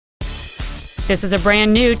This is a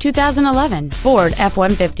brand new 2011 Ford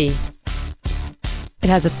F-150. It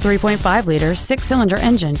has a 3.5-liter six-cylinder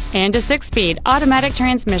engine and a 6-speed automatic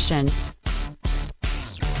transmission.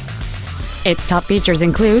 Its top features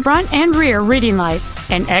include front and rear reading lights,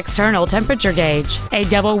 an external temperature gauge, a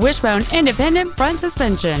double wishbone independent front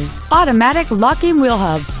suspension, automatic locking wheel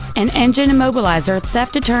hubs, an engine immobilizer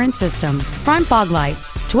theft deterrent system, front fog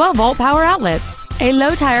lights, 12-volt power outlets, a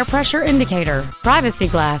low tire pressure indicator, privacy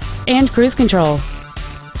glass, and cruise control.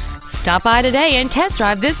 Stop by today and test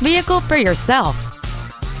drive this vehicle for yourself.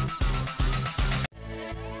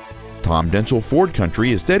 Tom Denchel Ford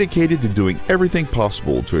Country is dedicated to doing everything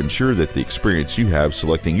possible to ensure that the experience you have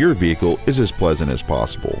selecting your vehicle is as pleasant as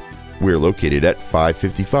possible. We're located at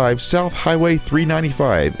 555 South Highway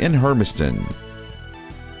 395 in Hermiston.